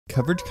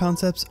Coverage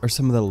concepts are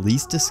some of the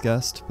least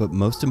discussed but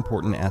most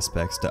important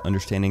aspects to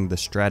understanding the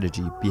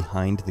strategy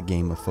behind the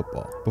game of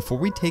football. Before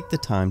we take the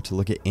time to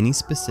look at any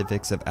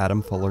specifics of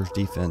Adam Fuller's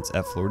defense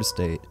at Florida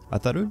State, I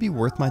thought it would be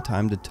worth my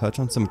time to touch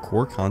on some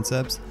core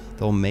concepts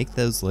that will make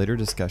those later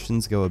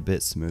discussions go a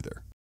bit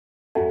smoother.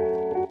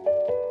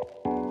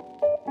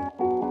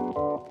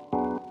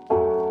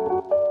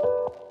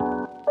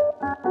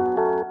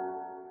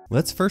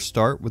 Let's first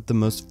start with the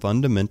most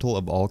fundamental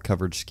of all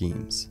coverage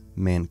schemes,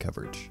 man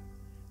coverage.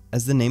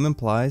 As the name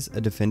implies,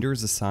 a defender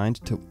is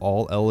assigned to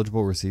all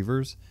eligible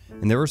receivers,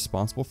 and they're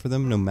responsible for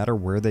them no matter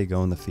where they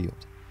go in the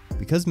field.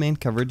 Because man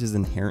coverage is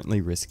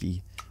inherently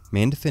risky,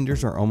 man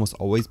defenders are almost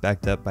always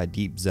backed up by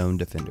deep zone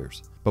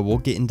defenders, but we'll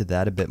get into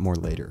that a bit more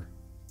later.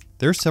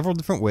 There are several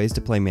different ways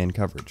to play man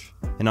coverage,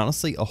 and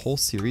honestly a whole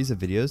series of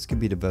videos could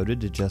be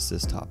devoted to just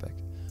this topic,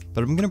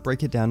 but I'm going to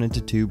break it down into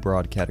two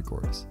broad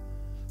categories.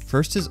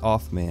 First is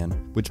off man,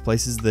 which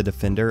places the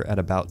defender at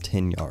about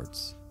 10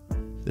 yards.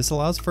 This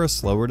allows for a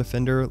slower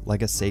defender,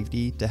 like a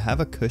safety, to have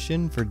a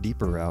cushion for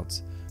deeper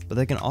routes, but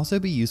they can also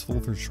be useful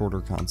for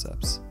shorter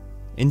concepts.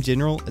 In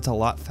general, it's a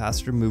lot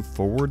faster to move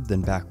forward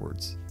than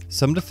backwards.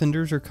 Some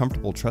defenders are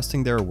comfortable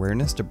trusting their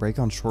awareness to break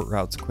on short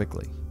routes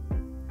quickly.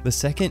 The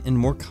second and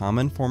more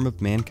common form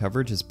of man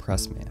coverage is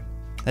press man.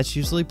 That's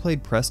usually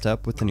played pressed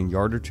up within a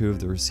yard or two of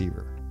the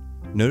receiver.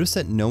 Notice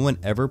that no one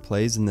ever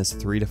plays in this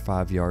 3 to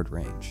 5 yard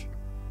range.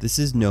 This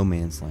is no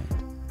man's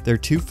land. They're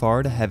too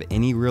far to have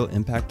any real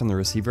impact on the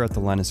receiver at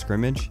the line of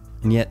scrimmage,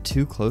 and yet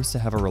too close to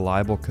have a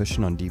reliable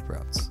cushion on deep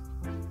routes.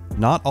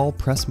 Not all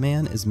press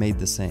man is made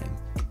the same.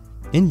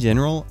 In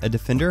general, a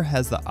defender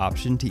has the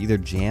option to either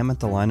jam at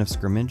the line of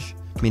scrimmage,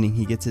 meaning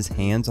he gets his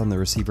hands on the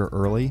receiver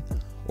early,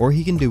 or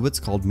he can do what's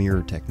called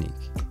mirror technique.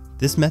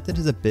 This method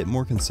is a bit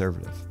more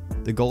conservative.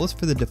 The goal is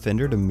for the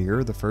defender to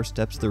mirror the first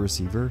steps of the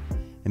receiver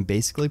and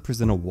basically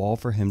present a wall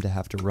for him to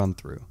have to run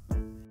through.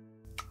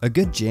 A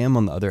good jam,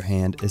 on the other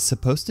hand, is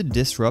supposed to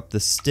disrupt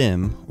the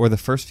stem or the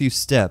first few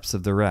steps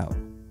of the route.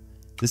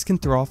 This can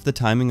throw off the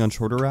timing on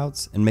shorter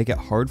routes and make it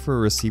hard for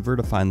a receiver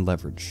to find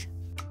leverage.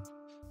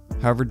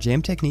 However,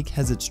 jam technique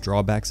has its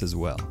drawbacks as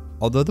well.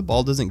 Although the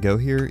ball doesn't go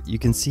here, you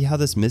can see how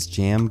this missed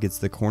jam gets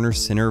the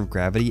corner's center of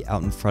gravity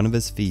out in front of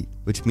his feet,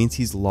 which means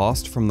he's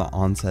lost from the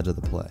onset of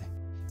the play.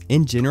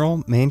 In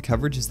general, man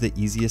coverage is the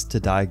easiest to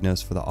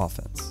diagnose for the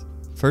offense.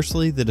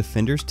 Firstly, the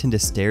defenders tend to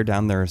stare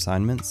down their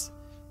assignments,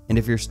 and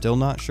if you're still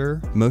not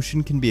sure,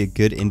 motion can be a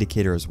good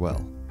indicator as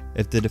well.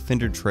 If the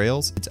defender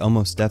trails, it's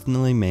almost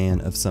definitely man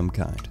of some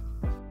kind.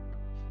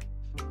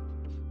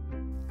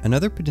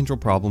 Another potential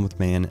problem with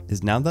man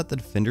is now that the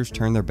defenders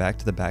turn their back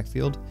to the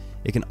backfield,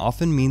 it can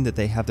often mean that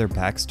they have their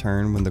backs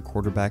turned when the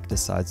quarterback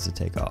decides to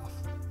take off.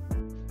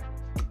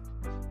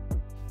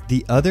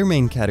 The other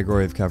main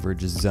category of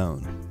coverage is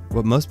zone.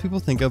 What most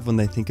people think of when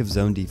they think of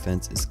zone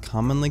defense is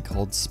commonly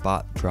called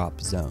spot drop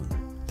zone.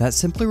 That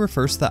simply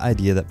refers to the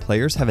idea that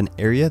players have an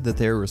area that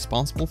they are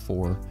responsible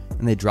for,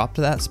 and they drop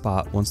to that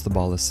spot once the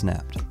ball is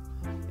snapped.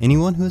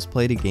 Anyone who has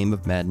played a game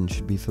of Madden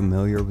should be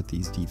familiar with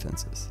these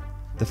defenses.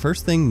 The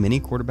first thing many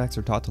quarterbacks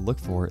are taught to look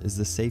for is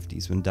the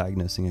safeties when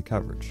diagnosing a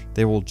coverage.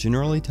 They will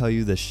generally tell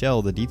you the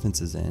shell the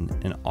defense is in,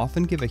 and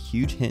often give a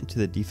huge hint to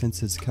the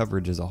defense's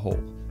coverage as a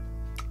whole.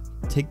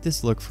 Take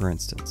this look for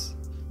instance.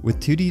 With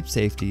two deep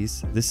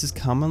safeties, this is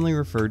commonly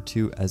referred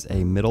to as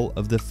a middle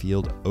of the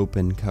field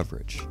open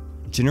coverage.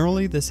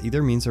 Generally, this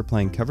either means they're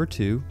playing cover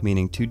 2,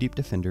 meaning 2 deep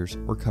defenders,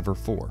 or cover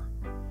 4.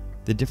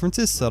 The difference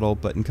is subtle,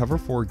 but in cover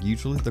 4,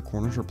 usually the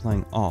corners are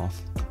playing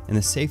off, and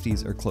the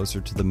safeties are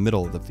closer to the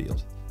middle of the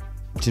field.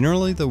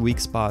 Generally, the weak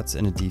spots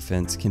in a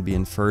defense can be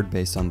inferred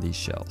based on these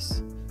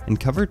shells. In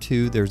cover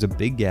 2, there's a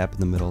big gap in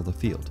the middle of the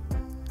field,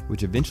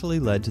 which eventually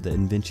led to the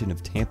invention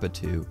of Tampa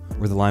 2,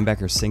 where the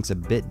linebacker sinks a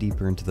bit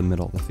deeper into the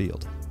middle of the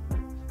field.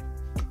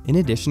 In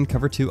addition,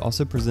 cover 2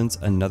 also presents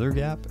another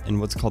gap in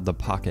what's called the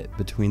pocket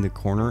between the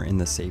corner and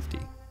the safety.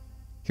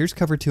 Here's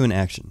cover 2 in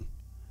action.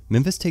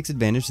 Memphis takes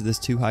advantage of this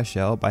too high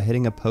shell by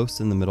hitting a post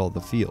in the middle of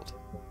the field.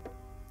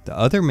 The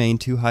other main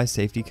too high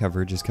safety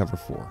coverage is cover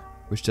 4,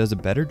 which does a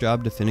better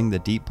job defending the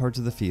deep parts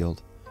of the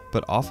field,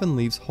 but often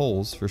leaves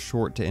holes for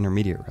short to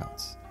intermediate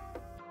routes.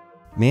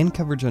 Man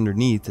coverage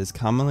underneath is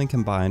commonly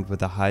combined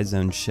with a high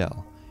zone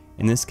shell,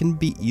 and this can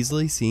be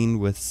easily seen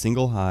with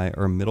single high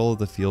or middle of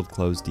the field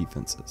closed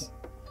defenses.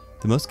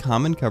 The most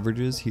common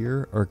coverages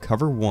here are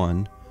cover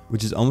 1,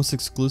 which is almost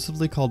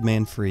exclusively called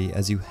man free,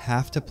 as you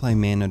have to play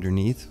man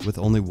underneath with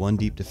only one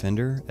deep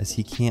defender, as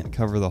he can't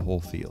cover the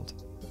whole field.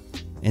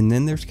 And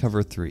then there's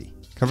cover 3.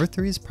 Cover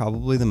 3 is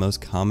probably the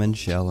most common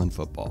shell in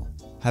football.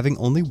 Having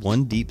only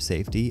one deep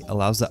safety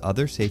allows the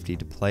other safety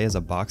to play as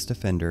a box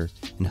defender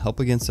and help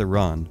against the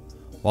run,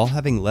 while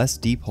having less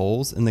deep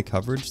holes in the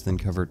coverage than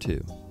cover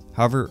 2.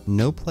 However,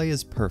 no play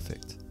is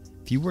perfect.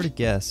 If you were to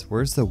guess,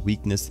 where's the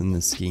weakness in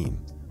this scheme?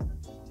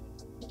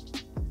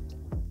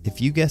 If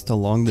you guessed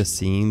along the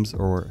seams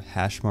or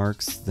hash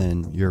marks,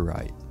 then you're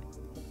right.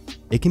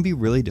 It can be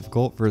really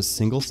difficult for a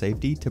single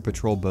safety to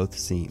patrol both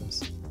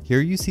seams.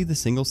 Here you see the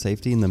single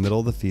safety in the middle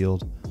of the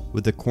field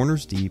with the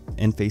corners deep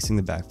and facing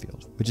the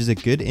backfield, which is a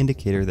good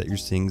indicator that you're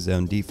seeing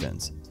zone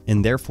defense,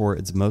 and therefore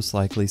it's most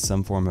likely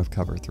some form of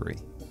cover 3.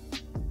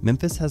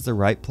 Memphis has the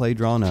right play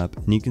drawn up,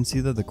 and you can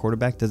see that the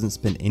quarterback doesn't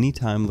spend any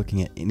time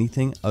looking at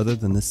anything other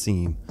than the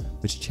seam,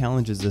 which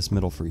challenges this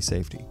middle free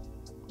safety.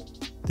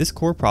 This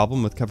core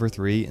problem with cover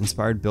 3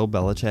 inspired Bill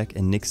Belichick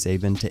and Nick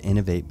Saban to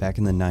innovate back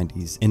in the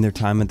 90s in their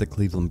time at the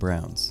Cleveland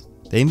Browns.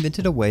 They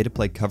invented a way to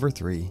play cover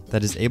 3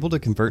 that is able to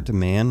convert to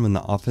man when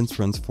the offense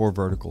runs 4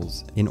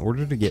 verticals in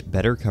order to get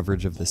better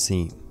coverage of the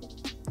seam.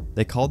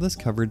 They call this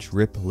coverage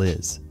Rip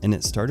Liz, and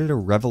it started a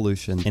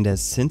revolution and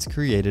has since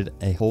created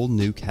a whole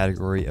new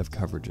category of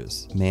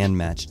coverages,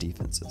 man-match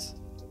defenses.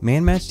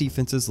 Man-match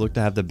defenses look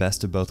to have the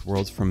best of both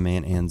worlds from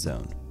man and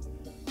zone.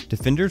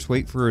 Defenders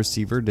wait for a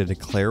receiver to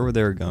declare where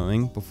they are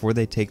going before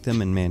they take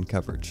them in man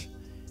coverage.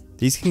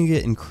 These can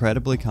get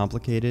incredibly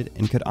complicated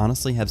and could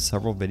honestly have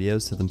several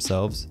videos to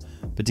themselves,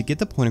 but to get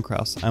the point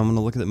across, I want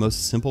to look at the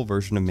most simple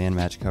version of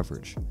man-match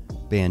coverage,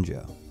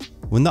 banjo.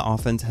 When the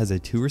offense has a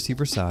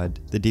 2-receiver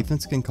side, the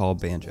defense can call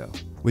banjo,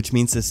 which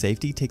means the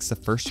safety takes the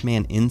first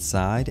man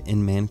inside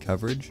in man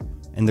coverage,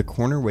 and the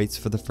corner waits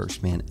for the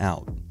first man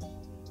out.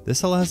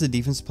 This allows the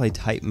defense to play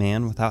tight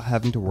man without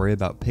having to worry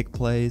about pick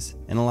plays,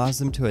 and allows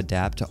them to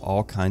adapt to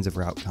all kinds of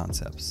route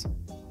concepts.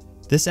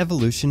 This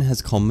evolution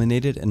has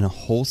culminated in a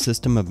whole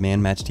system of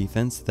man-match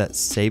defense that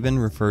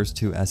Saban refers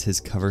to as his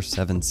Cover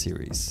 7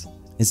 series.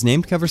 It's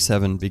named Cover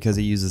 7 because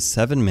it uses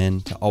 7 men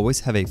to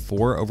always have a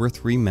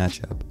 4-over-3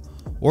 matchup,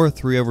 or a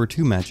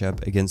 3-over-2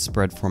 matchup against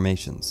spread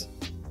formations.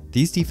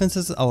 These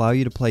defenses allow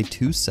you to play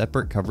 2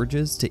 separate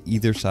coverages to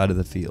either side of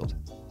the field.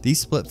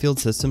 These split field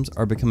systems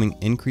are becoming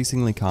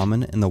increasingly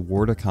common in the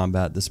war to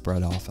combat the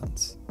spread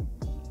offense.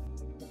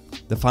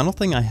 The final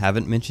thing I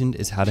haven't mentioned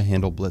is how to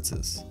handle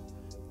blitzes.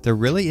 There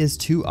really is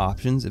 2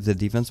 options if the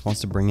defense wants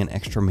to bring in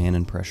extra man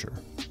and pressure.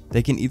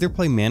 They can either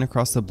play man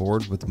across the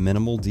board with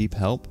minimal deep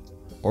help,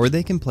 or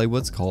they can play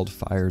what's called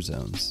fire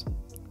zones.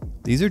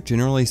 These are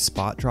generally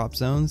spot drop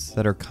zones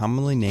that are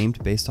commonly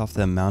named based off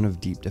the amount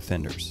of deep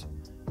defenders.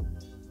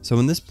 So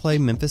in this play,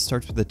 Memphis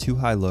starts with a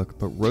 2-high look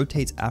but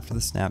rotates after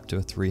the snap to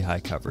a 3-high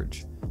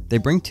coverage. They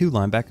bring 2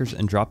 linebackers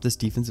and drop this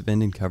defensive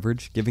end in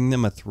coverage, giving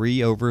them a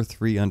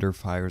 3-over-3-under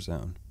fire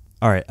zone.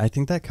 Alright, I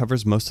think that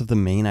covers most of the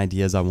main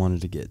ideas I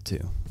wanted to get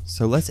to.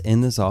 So let's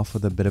end this off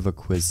with a bit of a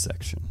quiz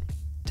section.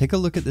 Take a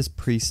look at this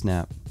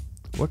pre-snap.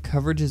 What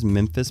coverage is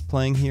Memphis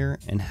playing here,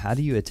 and how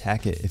do you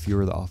attack it if you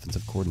were the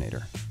offensive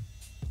coordinator?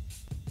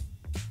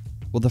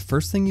 Well, the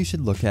first thing you should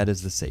look at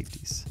is the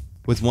safeties.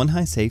 With 1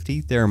 high safety,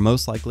 they are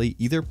most likely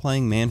either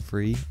playing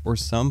man-free or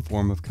some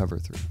form of cover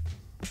 3.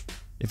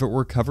 If it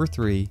were cover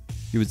 3,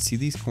 you would see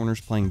these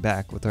corners playing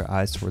back with their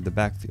eyes toward the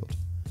backfield.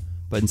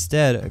 But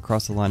instead,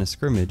 across the line of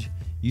scrimmage,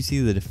 you see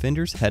the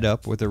defenders head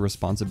up with their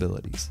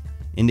responsibilities,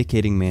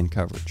 indicating man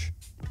coverage.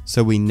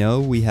 So we know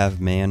we have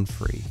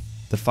man-free.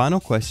 The final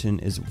question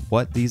is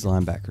what these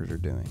linebackers are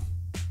doing.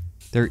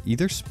 They're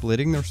either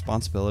splitting the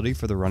responsibility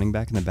for the running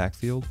back in the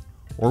backfield,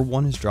 or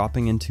one is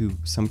dropping into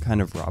some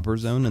kind of robber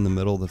zone in the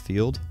middle of the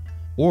field,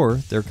 or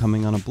they're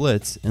coming on a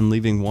blitz and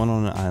leaving one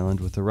on an island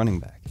with the running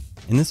back.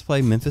 In this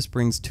play, Memphis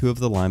brings 2 of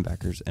the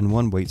linebackers and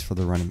one waits for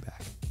the running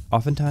back.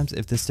 Oftentimes,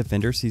 if this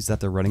defender sees that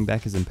the running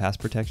back is in pass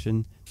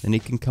protection, then he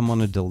can come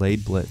on a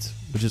delayed blitz,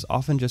 which is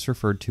often just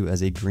referred to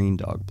as a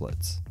greendog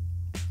blitz.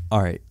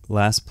 Alright,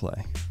 last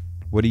play.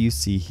 What do you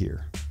see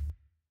here?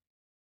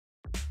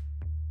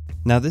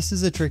 Now this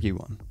is a tricky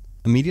one.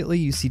 Immediately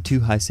you see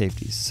 2 high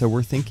safeties, so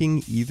we're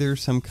thinking either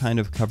some kind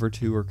of cover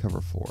 2 or cover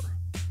 4.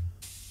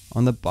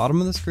 On the bottom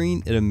of the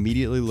screen, it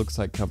immediately looks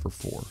like cover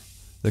 4.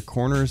 The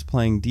corner is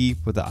playing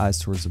deep with the eyes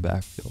towards the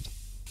backfield,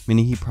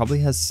 meaning he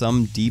probably has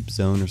some deep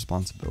zone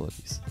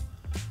responsibilities.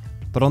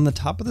 But on the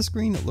top of the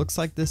screen, it looks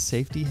like this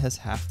safety has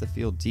half the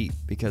field deep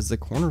because the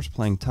corner's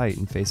playing tight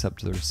and face up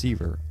to the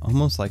receiver,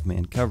 almost like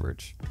man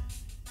coverage.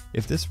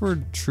 If this were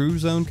true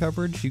zone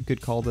coverage, you could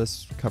call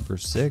this cover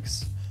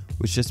 6,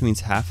 which just means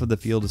half of the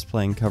field is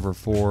playing cover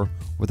 4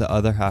 with the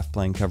other half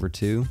playing cover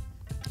 2.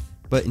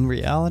 But in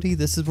reality,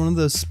 this is one of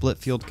those split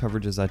field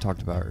coverages I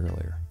talked about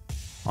earlier.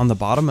 On the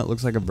bottom, it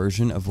looks like a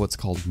version of what's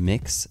called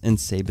mix in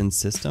Saban's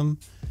system,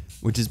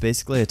 which is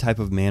basically a type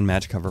of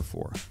man-match cover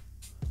 4.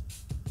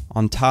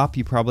 On top,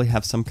 you probably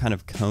have some kind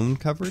of cone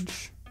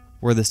coverage,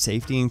 where the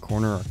safety and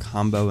corner are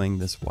comboing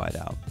this wide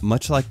out.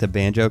 Much like the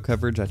banjo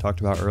coverage I talked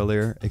about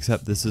earlier,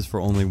 except this is for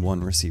only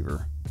one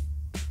receiver.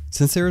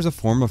 Since there is a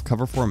form of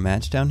cover 4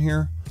 match down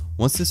here,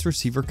 once this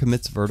receiver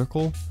commits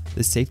vertical,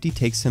 the safety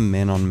takes him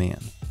man on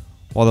man,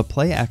 while the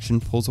play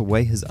action pulls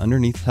away his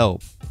underneath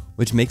help,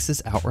 which makes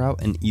this out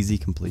route an easy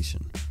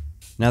completion.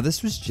 Now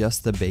this was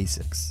just the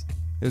basics.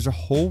 There's a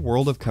whole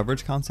world of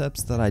coverage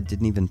concepts that I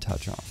didn't even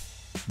touch on.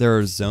 There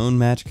are zone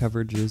match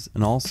coverages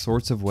and all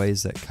sorts of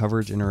ways that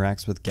coverage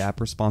interacts with gap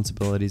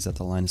responsibilities at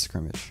the line of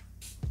scrimmage.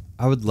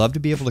 I would love to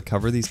be able to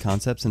cover these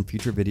concepts in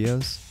future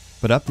videos,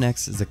 but up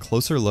next is a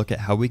closer look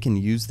at how we can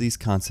use these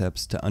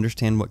concepts to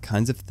understand what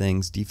kinds of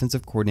things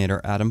defensive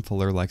coordinator Adam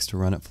Fuller likes to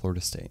run at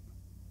Florida State.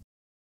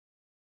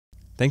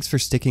 Thanks for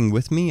sticking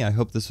with me. I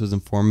hope this was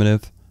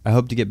informative. I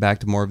hope to get back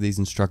to more of these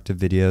instructive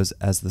videos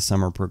as the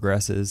summer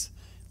progresses.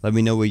 Let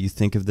me know what you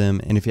think of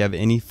them and if you have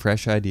any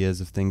fresh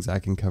ideas of things I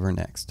can cover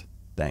next.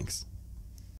 Thanks.